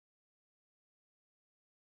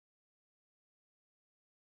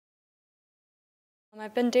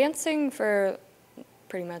I've been dancing for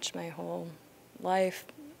pretty much my whole life,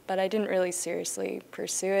 but I didn't really seriously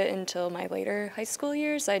pursue it until my later high school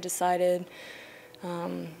years. I decided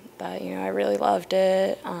that I really loved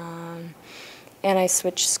it, and I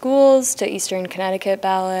switched schools to Eastern Connecticut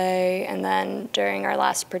Ballet, and then during our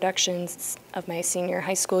last productions of my senior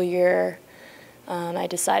high school year, I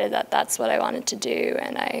decided that that's what I wanted to do,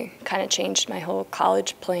 and I kind of changed my whole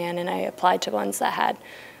college plan, and I applied to ones that had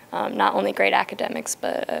not only great academics,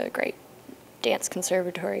 but a great dance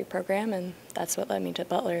conservatory program, and that's what led me to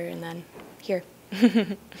Butler and then here.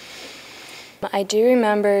 I do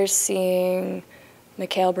remember seeing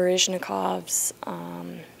Mikhail Baryshnikov's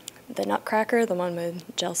The Nutcracker, the one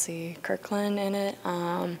with Chelsea Kirkland in it.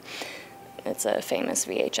 It's a famous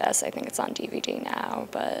VHS. I think it's on DVD now,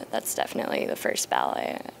 but that's definitely the first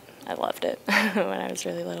ballet. I loved it when I was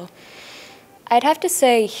really little. I'd have to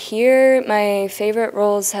say here my favorite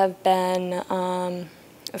roles have been,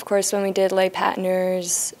 of course, when we did Les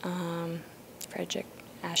Patineurs, Frederick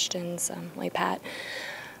Ashton's Les Pat.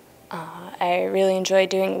 I really enjoyed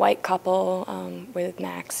doing White Couple with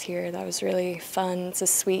Max here. That was really fun. It's a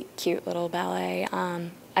sweet, cute little ballet.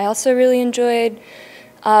 I also really enjoyed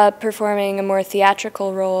performing a more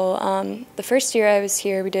theatrical role. The first year I was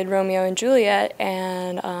here, we did Romeo and Juliet,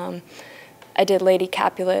 and I did Lady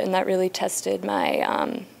Capulet, and that really tested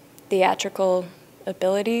my theatrical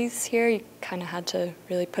abilities here. You kind of had to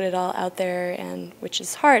really put it all out there, and which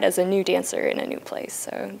is hard as a new dancer in a new place.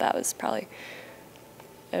 So that was probably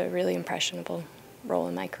a really impressionable role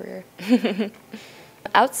in my career.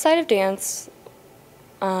 Outside of dance,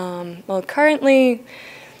 well, currently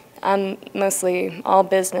I'm mostly all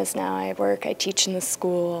business now. I teach in the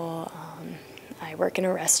school, I work in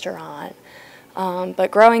a restaurant.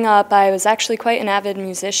 But growing up, I was actually quite an avid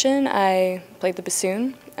musician. I played the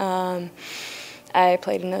bassoon. I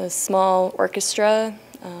played in a small orchestra.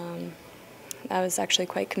 I was actually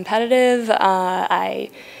quite competitive. I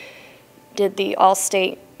did the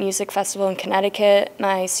All-State Music Festival in Connecticut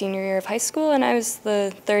my senior year of high school, and I was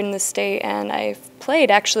the third in the state, and I've played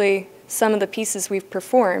actually some of the pieces we've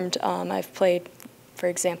performed. I've played, for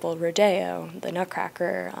example, Rodeo, The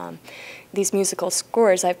Nutcracker. These musical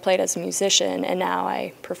scores I've played as a musician, and now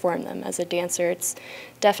I perform them as a dancer. It's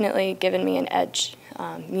definitely given me an edge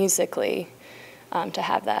musically to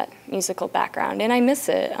have that musical background, and I miss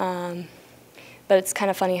it. But it's kind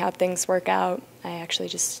of funny how things work out. I actually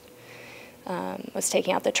just was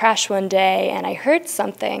taking out the trash one day, and I heard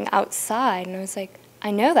something outside, and I was like,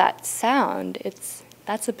 I know that sound.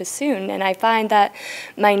 That's a bassoon. And I find that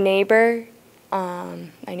my neighbors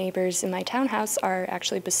in my townhouse are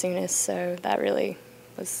actually bassoonists, so that really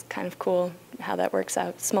was kind of cool how that works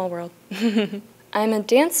out. Small world. I'm a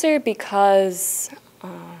dancer because,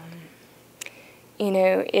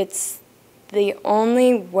 it's the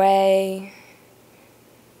only way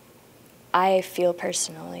I feel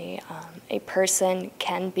personally a person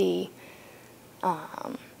can be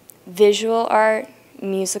visual art,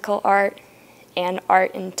 musical art, and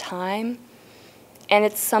art in time. And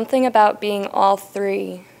it's something about being all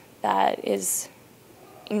three that is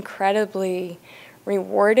incredibly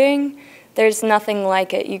rewarding. There's nothing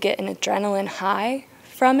like it. You get an adrenaline high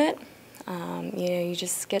from it. You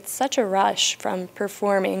just get such a rush from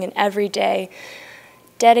performing and every day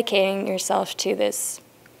dedicating yourself to this,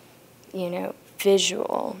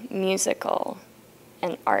 visual, musical,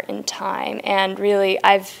 and art in time. And really,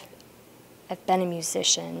 I've been a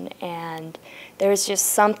musician, and there was just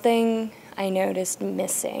something I noticed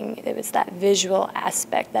missing. It was that visual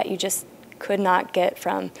aspect that you just could not get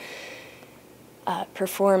from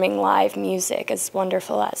performing live music. As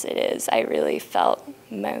wonderful as it is, I really felt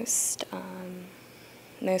most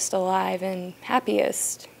alive and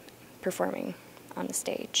happiest performing on the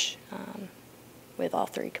stage with all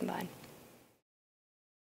three combined.